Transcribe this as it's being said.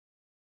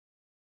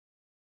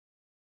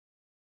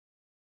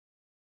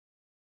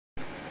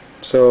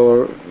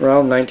So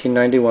around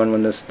 1991,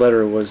 when this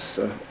letter was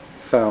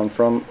found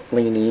from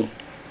Leaney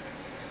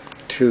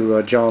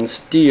to John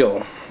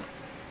Steele,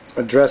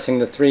 addressing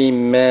the three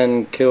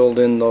men killed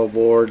in the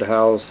Ward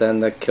house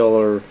and the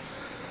killer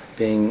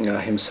being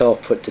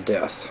himself put to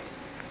death.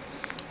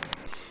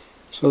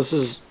 So this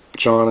is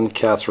John and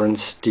Catherine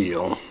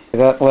Steele.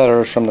 That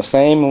letter is from the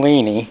same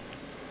Leaney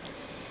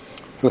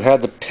who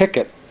had the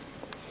picket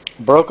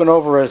broken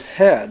over his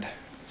head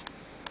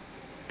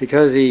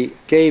because he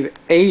gave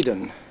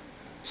Aiken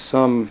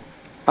some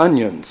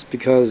onions,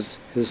 because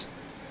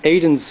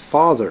Aiken's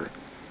father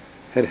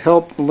had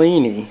helped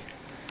Leaney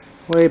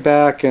way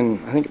back in,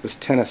 I think it was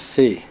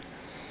Tennessee,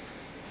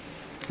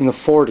 in the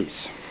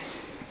 40s.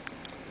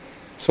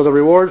 So the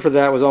reward for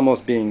that was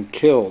almost being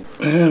killed.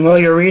 And while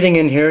you're reading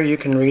in here, you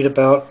can read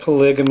about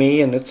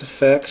polygamy and its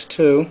effects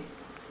too.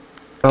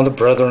 How the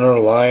brethren are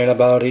lying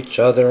about each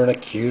other and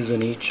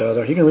accusing each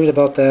other. You can read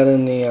about that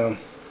in the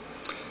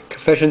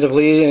Confessions of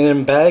Lee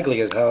and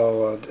Bagley, is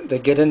how they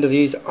get into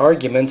these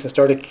arguments and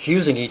start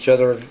accusing each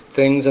other of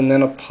things and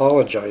then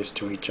apologize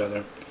to each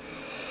other.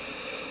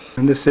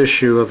 And this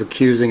issue of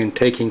accusing and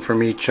taking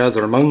from each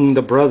other among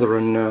the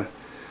brethren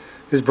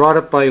is brought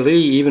up by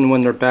Lee even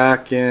when they're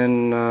back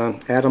in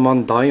Adam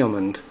on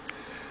Diamond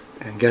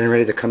and getting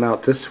ready to come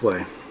out this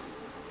way.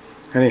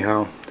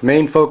 Anyhow, the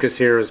main focus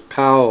here is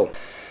Powell.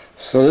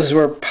 So this is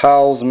where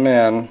Powell's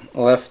men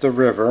left the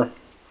river,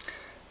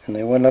 and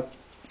they went up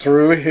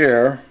through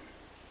here.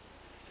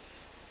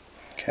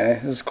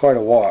 Okay, this is quite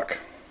a walk.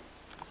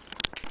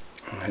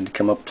 I had to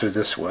come up through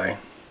this way.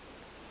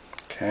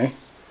 Okay.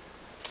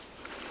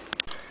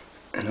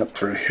 And up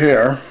through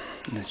here,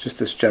 and it's just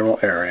this general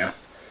area.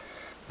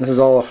 This is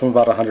all from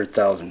about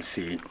 100,000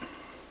 feet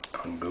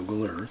on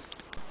Google Earth.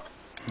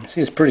 You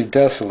see, it's pretty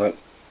desolate.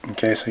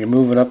 Okay, so you're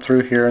moving up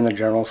through here in the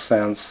general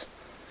sense.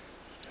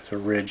 There's a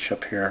ridge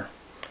up here.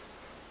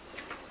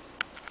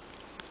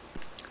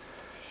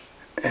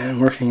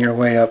 And working your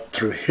way up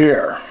through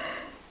here.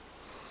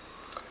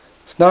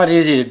 It's not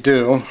easy to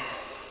do.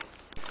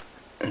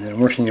 And then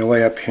working your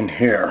way up in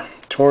here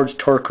towards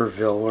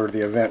Torkerville, where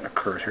the event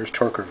occurred. Here's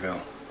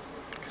Torkerville.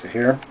 See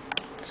here?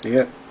 See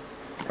it?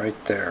 Right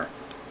there.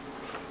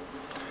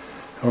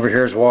 Over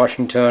here is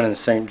Washington and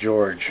St.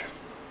 George.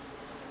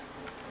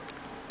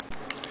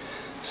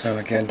 So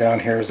again, down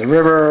here is the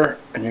river,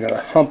 and you got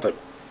to hump it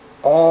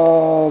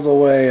all the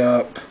way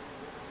up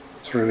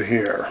through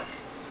here,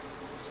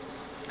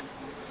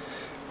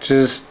 which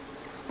is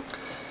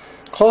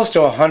close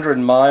to 100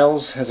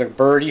 miles as a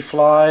birdie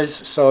flies.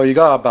 So you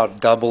got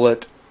about double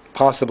it,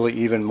 possibly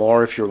even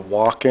more if you're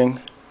walking.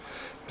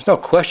 There's no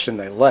question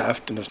they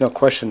left, and there's no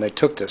question they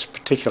took this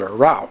particular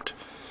route.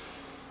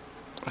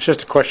 It's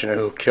just a question of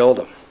who killed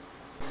them.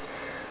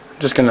 I'm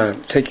just going to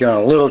take you on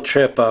a little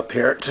trip up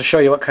here to show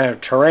you what kind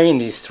of terrain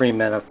these three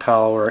men of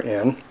Powell were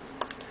in.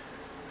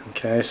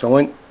 Okay, so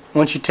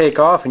once you take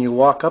off and you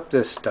walk up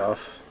this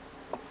stuff,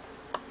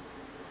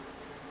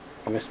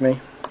 you with me?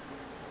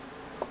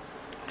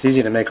 It's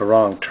easy to make a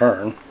wrong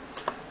turn.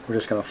 We're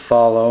just going to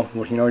follow.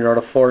 You know, you're at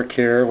a fork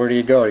here. Where do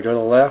you go? You go to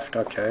the left?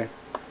 Okay.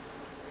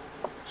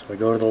 So we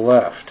go to the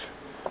left.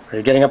 Are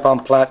you getting up on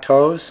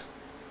plateaus?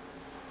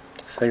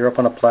 Say you're up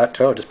on a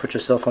plateau, just put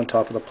yourself on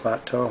top of the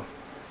plateau.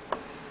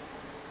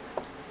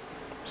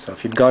 So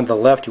if you'd gone to the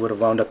left, you would have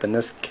wound up in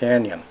this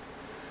canyon.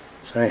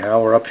 So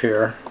anyhow, we're up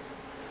here,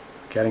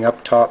 getting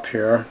up top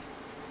here.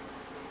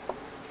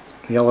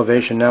 The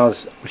elevation now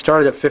is, we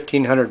started at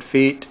 1,500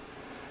 feet.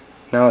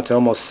 Now it's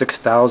almost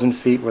 6,000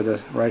 feet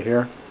right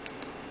here.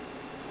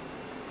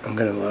 I'm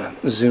going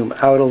to zoom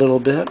out a little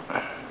bit.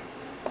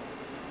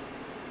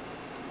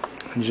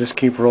 And just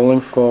keep rolling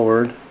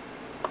forward.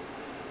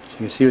 So you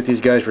can see what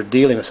these guys were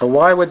dealing with. So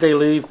why would they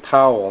leave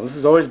Powell? This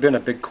has always been a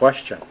big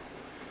question,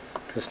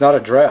 because it's not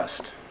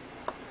addressed.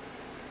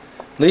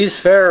 Lee's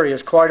Ferry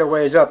is quite a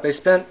ways up. They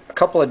spent a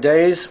couple of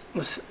days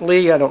with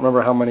Lee. I don't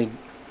remember how many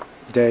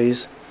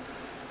days.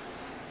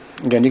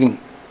 Again,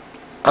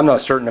 I'm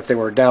not certain if they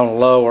were down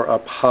low or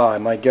up high.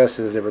 My guess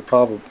is they were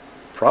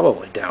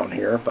probably down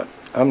here, but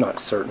I'm not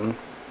certain.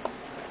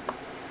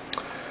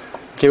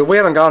 Okay, but we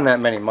haven't gone that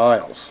many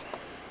miles.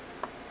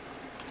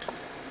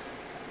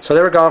 So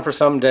they were gone for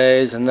some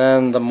days, and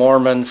then the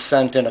Mormons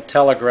sent in a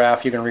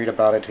telegraph, you can read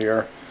about it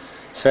here,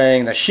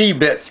 saying the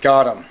she-bits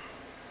got them.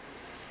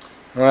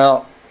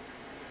 Well,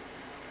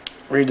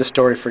 read the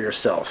story for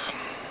yourself.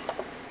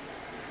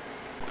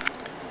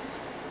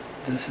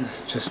 This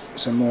is just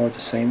some more of the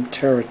same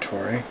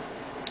territory.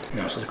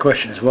 So the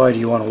question is, why do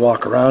you want to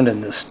walk around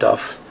in this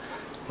stuff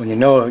when you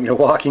know you're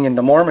walking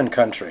into Mormon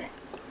country?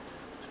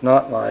 It's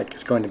not like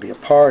it's going to be a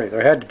party.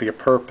 There had to be a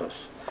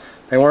purpose.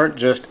 They weren't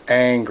just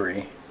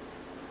angry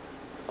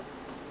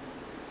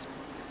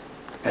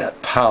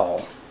at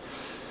Powell.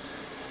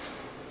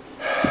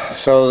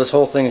 So this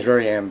whole thing is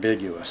very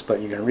ambiguous, but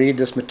you can read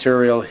this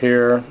material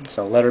here. It's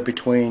a letter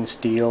between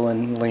Steele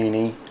and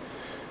Leaney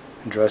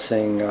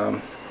addressing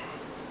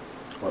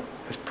what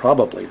is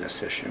probably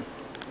this issue.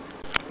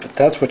 But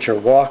that's what you're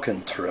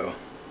walking through.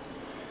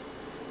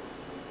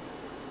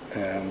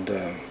 And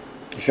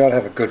You should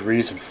have a good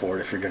reason for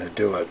it if you're going to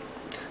do it.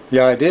 The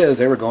idea is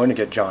they were going to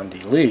get John D.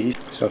 Lee.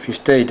 So if you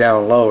stay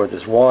down low where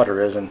this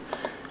water is, and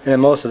in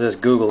most of this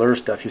Google Earth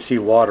stuff, you see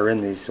water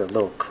in these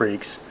little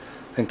creeks.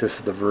 I think this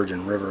is the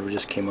Virgin River we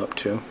just came up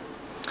to.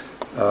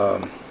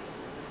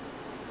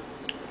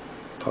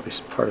 Probably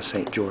part of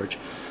St. George.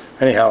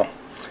 Anyhow,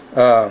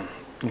 you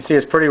can see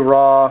it's pretty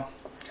raw,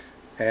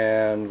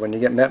 and when you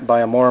get met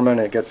by a Mormon,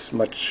 it gets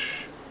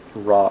much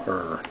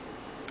rawer.